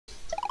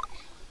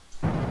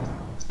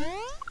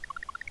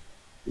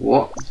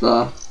What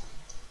the?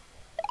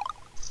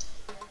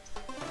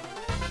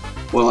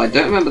 Well, I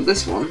don't remember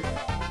this one.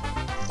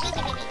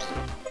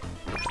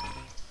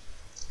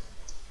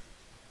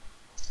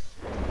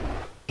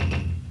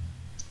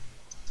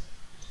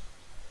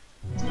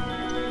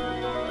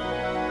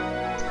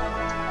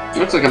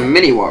 Looks like a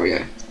mini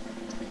Wario.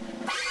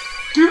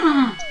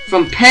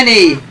 From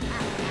Penny!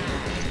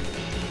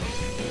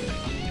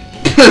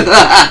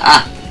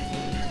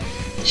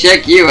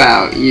 Check you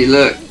out, you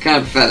look kind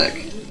of pathetic.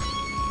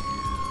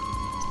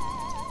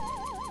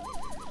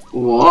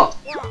 What?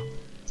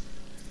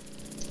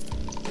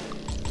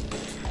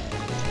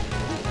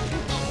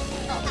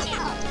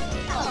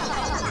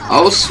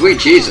 Oh, sweet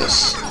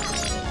Jesus.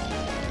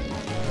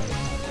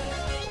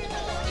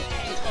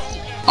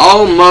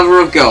 Oh, Mother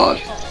of God.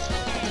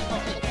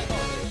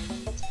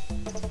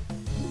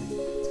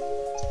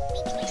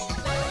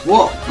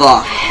 What the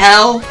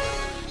hell?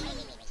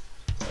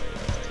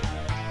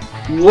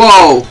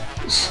 Whoa!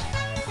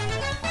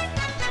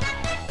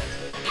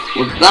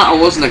 Well, that I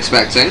wasn't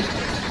expecting.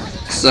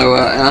 So,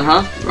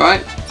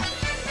 right?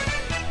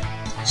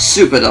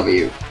 Super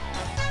W.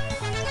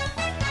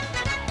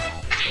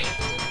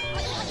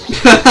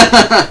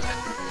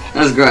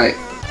 That's great.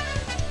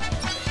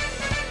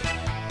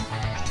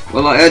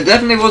 Well, I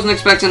definitely wasn't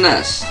expecting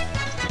this.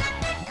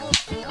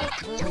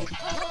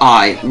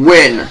 I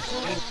win!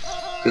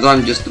 Because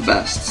I'm just the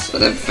best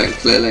at everything,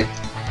 clearly.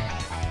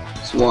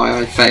 That's why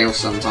I fail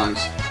sometimes.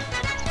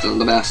 Because I'm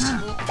the best.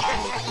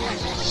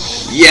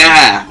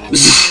 Yeah!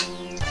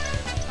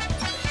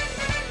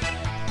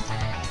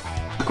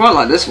 I quite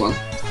like this one.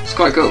 It's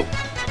quite cool.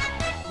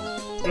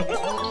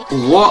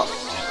 What?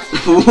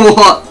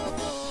 What?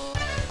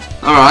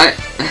 Alright.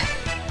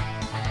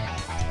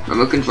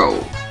 Remote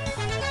control.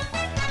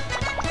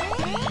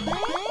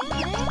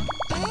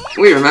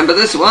 We remember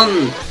this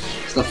one!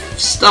 It's the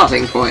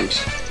starting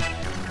point.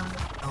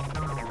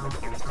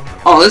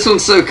 Oh, this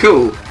one's so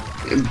cool.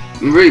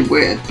 Really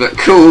weird, but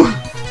cool.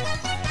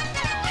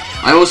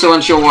 I'm also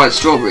unsure why it's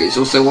strawberries.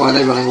 Also, why are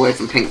they running away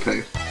from pink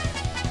poo?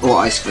 Or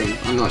ice cream.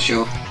 I'm not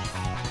sure.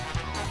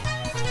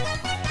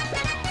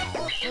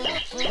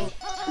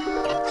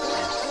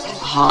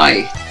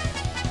 Hi.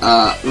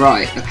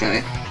 Right,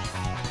 okay.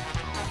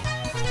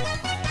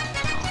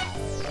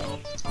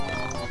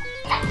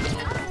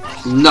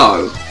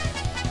 No.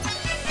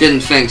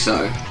 Didn't think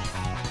so.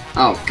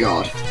 Oh,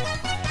 God.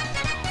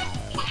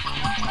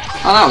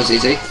 Oh, that was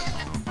easy.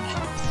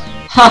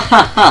 Ha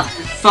ha ha!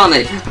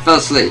 Funny! I fell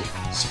asleep.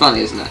 It's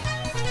funny, isn't it?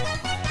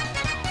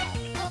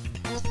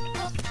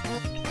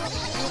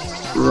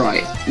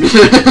 Right.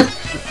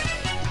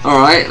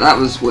 Alright, that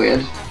was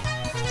weird.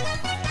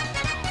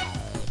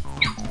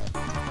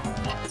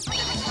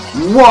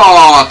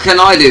 Whoa! Can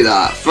I do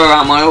that? Throw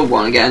out my old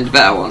one and get into a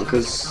better one?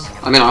 Because,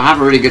 I mean, I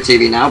have a really good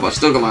TV now, but I've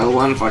still got my old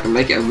one. If I can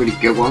make it a really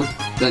good one,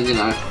 then, you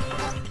know,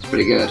 it's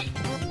pretty good.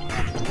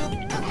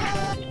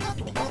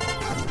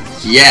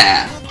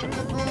 Yeah!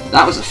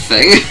 That was a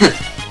thing.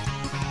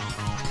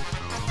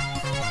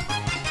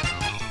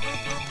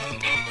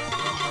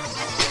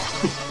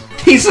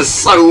 These are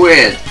so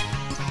weird.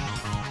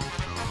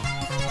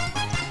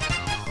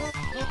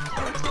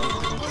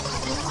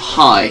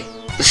 Hi.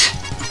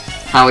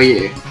 How are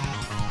you?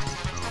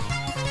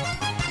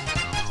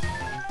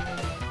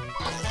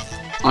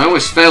 I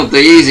almost failed the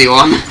easy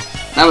one.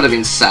 That would have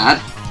been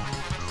sad.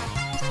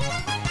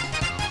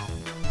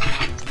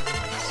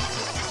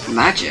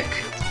 Magic.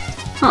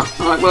 Huh,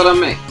 alright, well done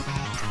me.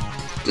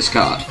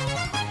 Discard.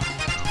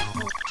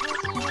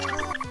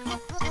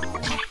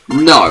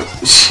 No.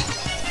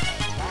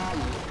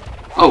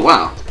 Oh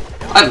wow.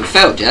 I haven't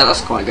failed yet,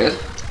 that's quite good.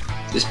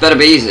 This better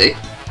be easy.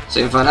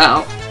 Soon find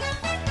out.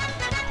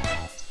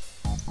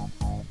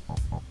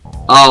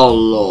 Oh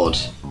lord.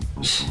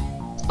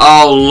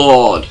 Oh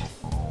lord.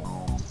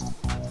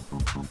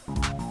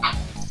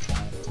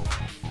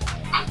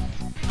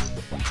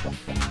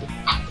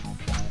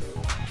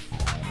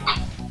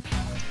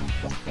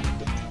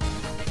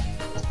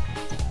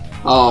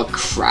 Oh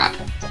crap.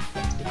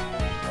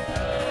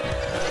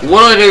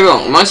 What did I do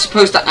wrong? Am I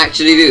supposed to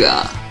actually do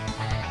that?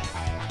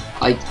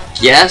 I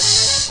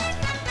guess?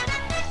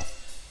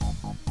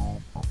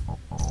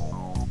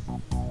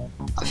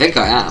 I think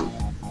I am.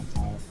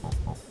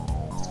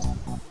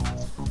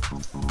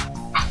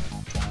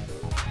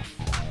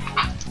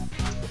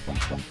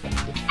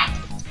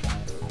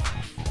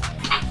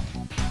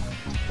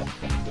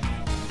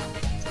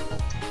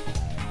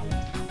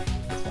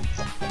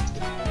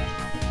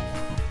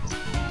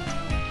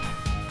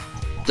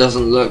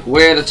 Doesn't look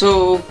weird at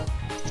all.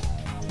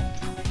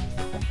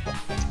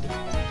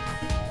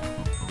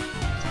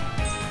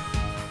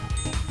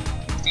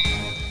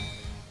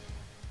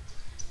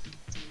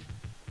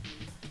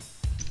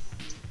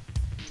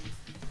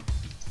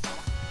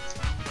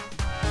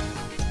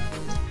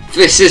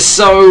 This is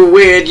so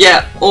weird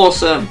yet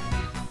awesome.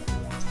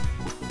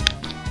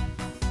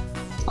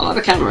 I like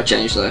the camera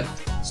change though.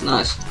 It's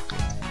nice.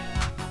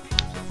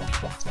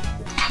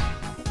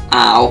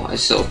 Ow, I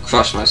sort of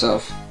crushed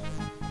myself.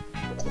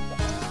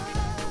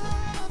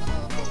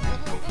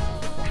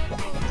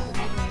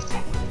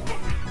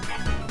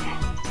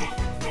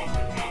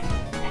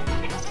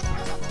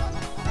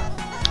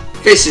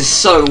 This is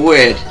so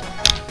weird.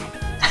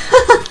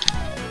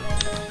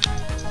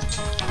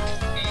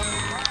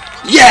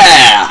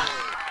 Yeah!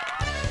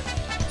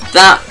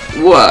 That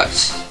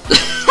worked.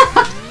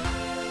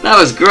 That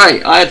was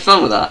great. I had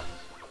fun with that.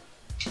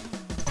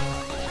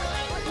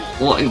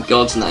 What in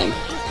God's name?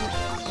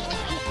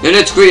 And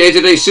it's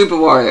created a Super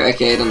Wario,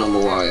 aka the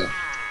normal Wario.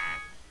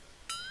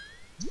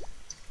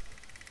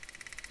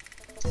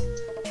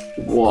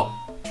 What?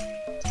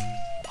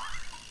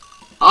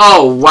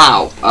 Oh,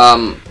 wow.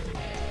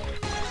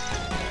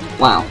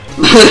 Wow.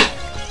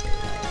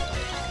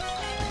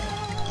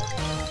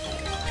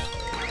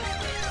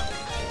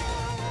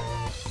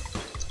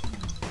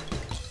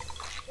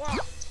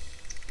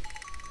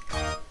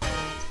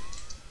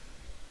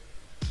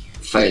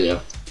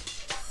 Failure.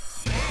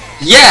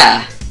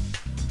 Yeah!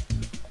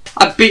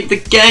 I beat the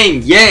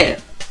game! Yeah!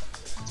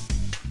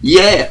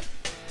 Yeah!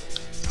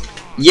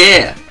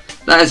 Yeah!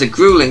 That is a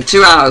grueling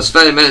 2 hours,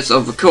 30 minutes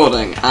of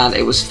recording, and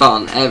it was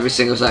fun every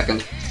single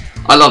second.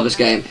 I love this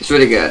game. It's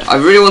really good. I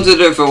really wanted to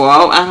do it for a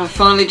while, and I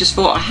finally just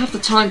thought, I have the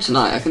time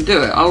tonight. I can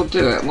do it. I'll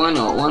do it. Why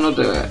not? Why not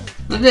do it?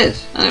 And I did,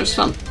 and it was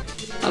fun.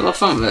 I had a lot of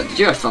fun with it. Did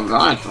you have fun with it?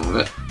 I had fun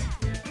with it.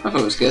 I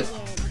thought it was good. I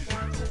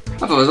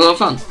thought it was a lot of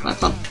fun. I had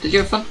fun. Did you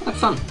have fun? I had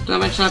fun. Did I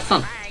mention I had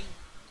fun?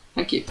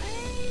 Thank you.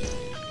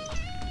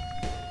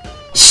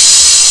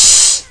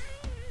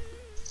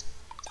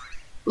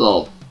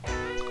 Lol.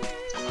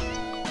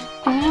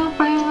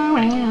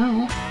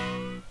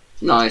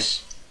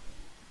 Nice.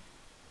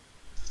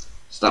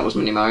 So that was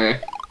Mini Mario.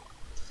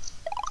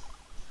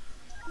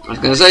 I was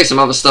going to say some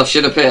other stuff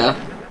should appear.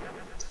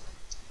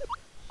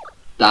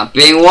 That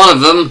being one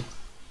of them.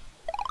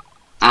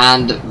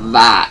 And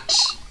that.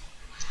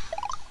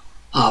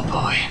 Oh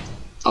boy.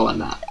 Oh, and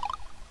that.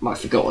 I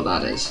forgot what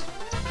that is.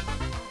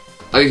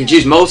 Oh, you can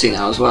choose multi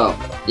now as well.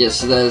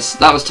 Yes, so there's...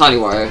 That was Tiny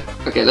Wario.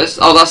 Okay, let's...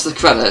 Oh, that's the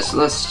credits.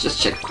 Let's just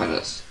check the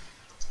credits.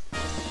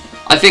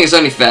 I think it's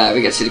only fair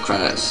we get to see the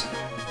credits.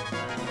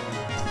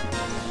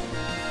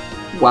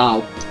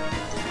 Wow.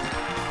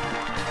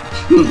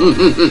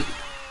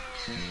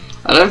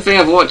 I don't think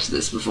I've watched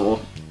this before.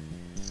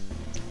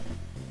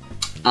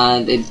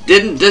 And it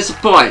didn't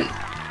disappoint.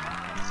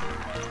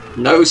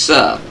 No,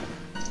 sir.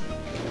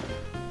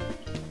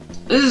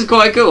 This is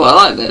quite cool. I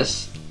like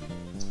this.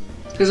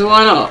 Because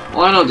why not?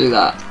 Why not do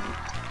that?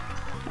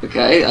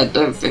 Okay, I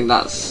don't think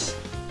that's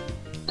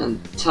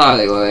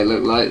entirely what they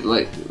look like.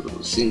 Like,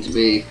 seem to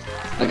be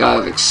a guy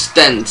with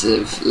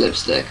extensive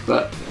lipstick,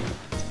 but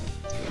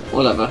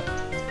whatever.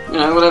 You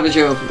know, whatever's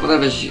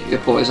your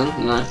poison,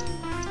 you know.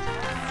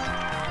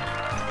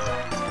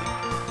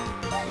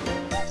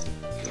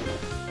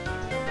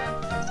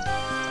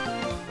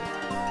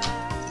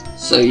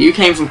 So you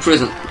came from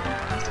prison.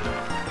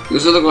 You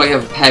also look like you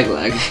have a peg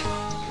leg,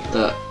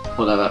 but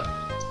whatever.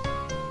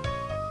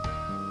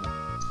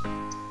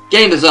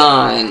 Game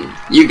design!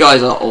 You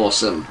guys are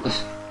awesome.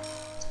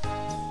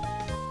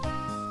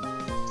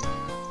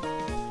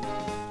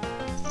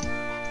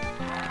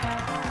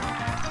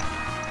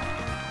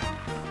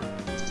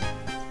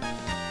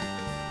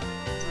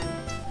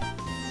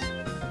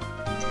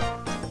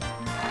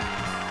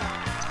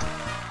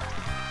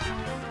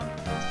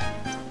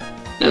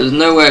 There was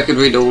no way I could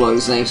read all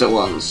those names at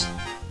once.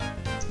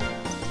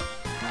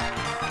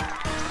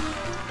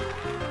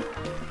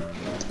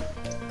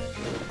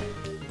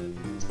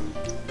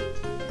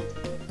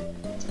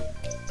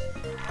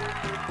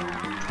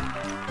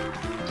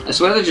 I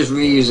swear they're just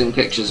reusing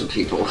pictures of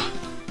people.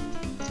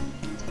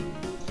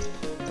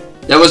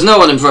 There was no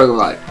one in programming.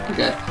 Right,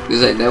 okay.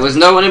 There was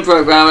no one in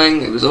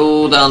programming, it was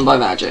all done by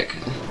magic.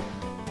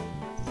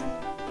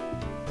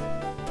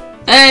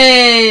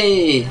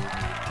 Hey!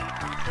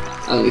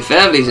 Only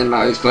fair these in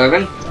Mario's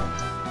clothing.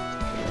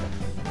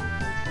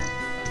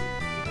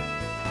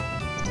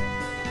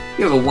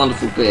 You have a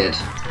wonderful beard.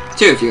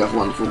 Two of you have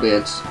wonderful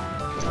beards.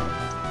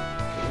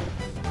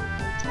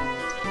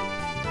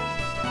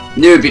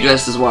 Knew he'd be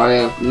dressed as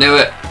Wario. Knew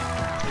it.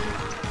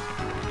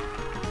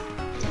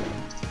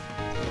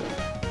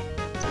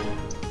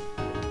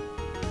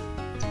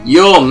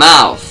 Your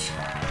mouth.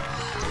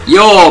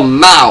 Your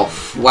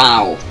mouth.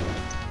 Wow.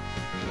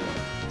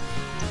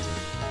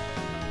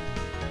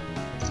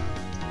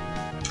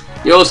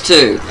 Yours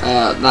too.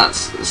 That's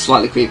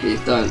slightly creepy.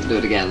 Don't do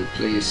it again,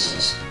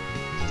 please.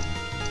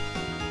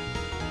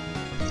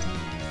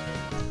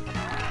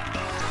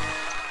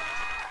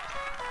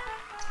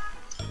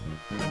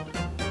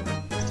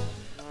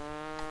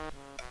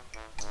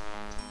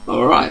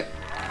 Alright.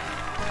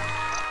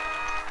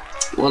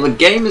 Well, the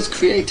game is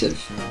creative.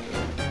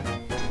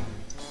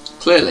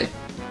 Clearly.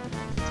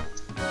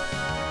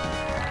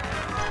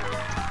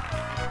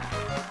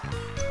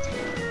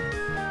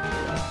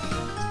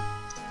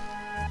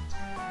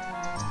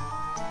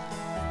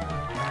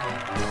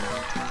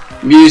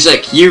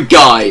 Music, you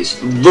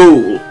guys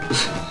rule.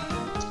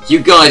 You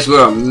guys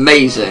were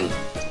amazing.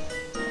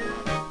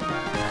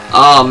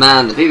 Oh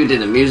man, the people who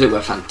did the music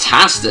were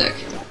fantastic.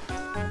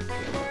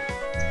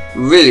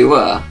 Really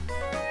were.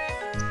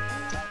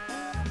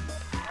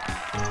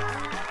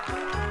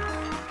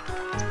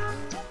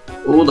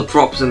 All the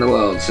props in the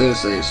world.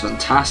 Seriously, it's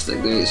fantastic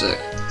music.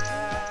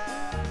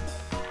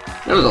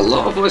 There was a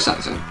lot of voice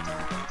acting.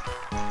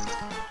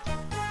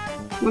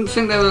 Wouldn't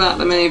think there were that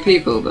many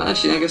people, but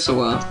actually I guess there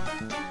were.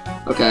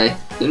 Okay,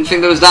 didn't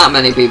think there was that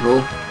many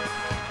people.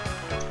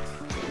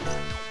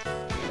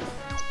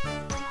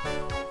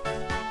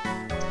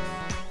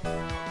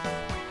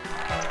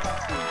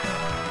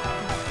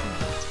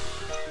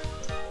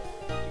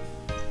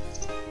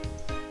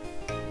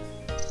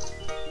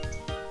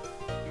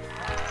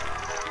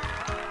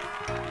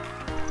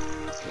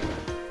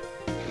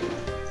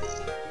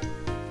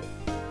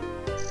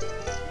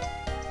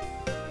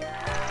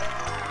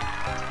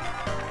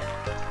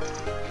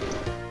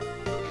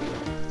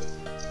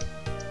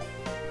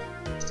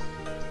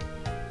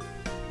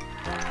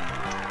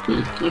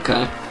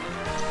 Okay.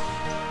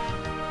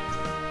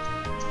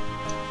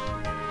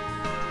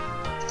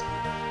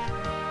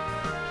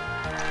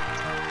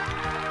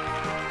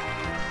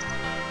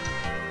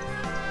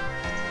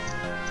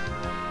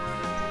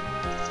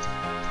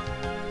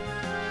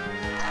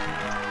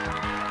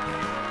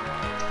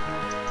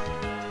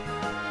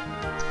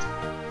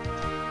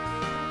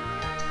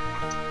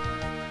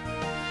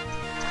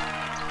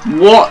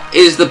 What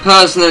is the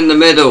person in the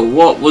middle?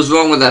 What was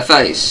wrong with their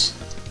face?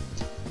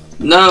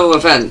 No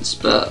offense,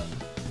 but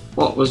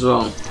what was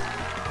wrong?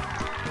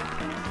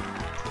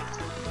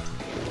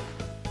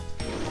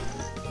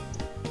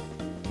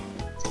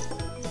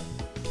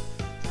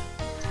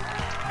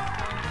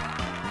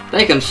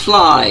 They can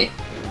fly.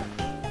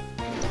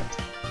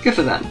 Good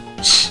for them.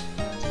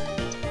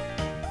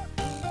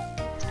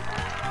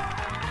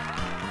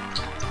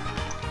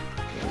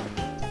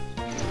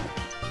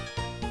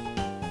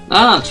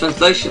 Ah,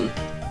 translation.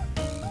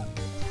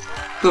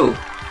 Cool.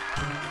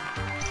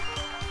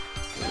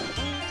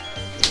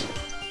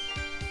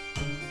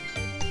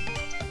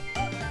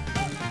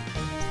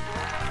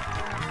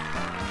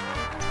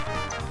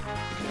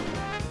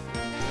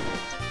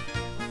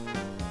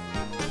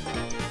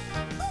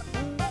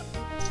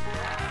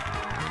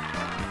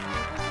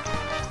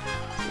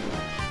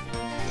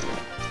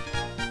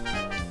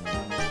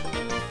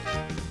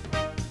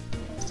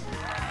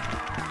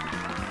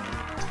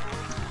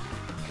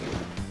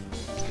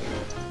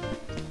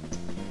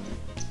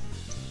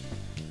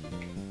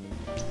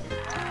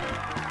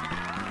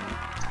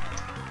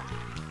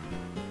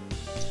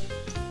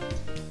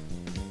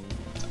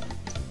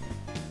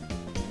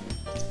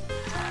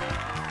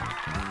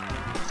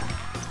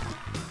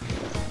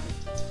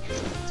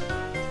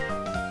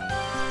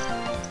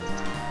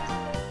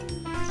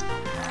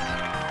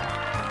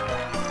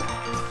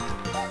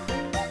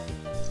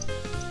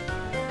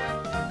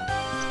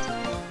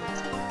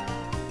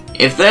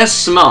 If they're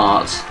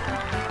smart,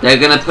 they're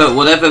gonna put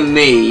whatever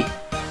me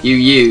you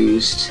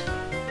used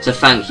to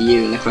thank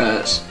you in the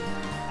credits.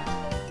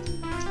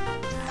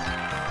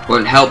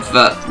 Won't help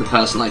that the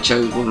person I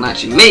chose wasn't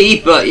actually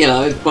me, but you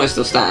know, the point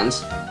still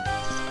stands.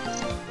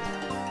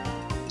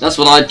 That's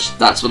what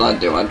I'd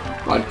do.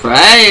 I'd pray.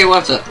 Hey,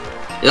 what's it?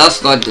 Yeah,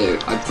 that's what I'd do.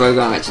 I'd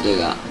program it to do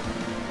that.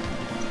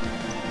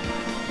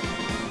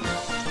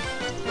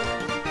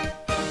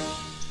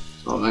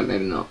 Oh,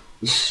 maybe not.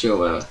 Sure,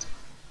 whatever.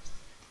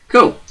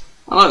 Cool.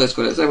 I like those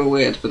credits. They were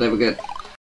weird, but they were good.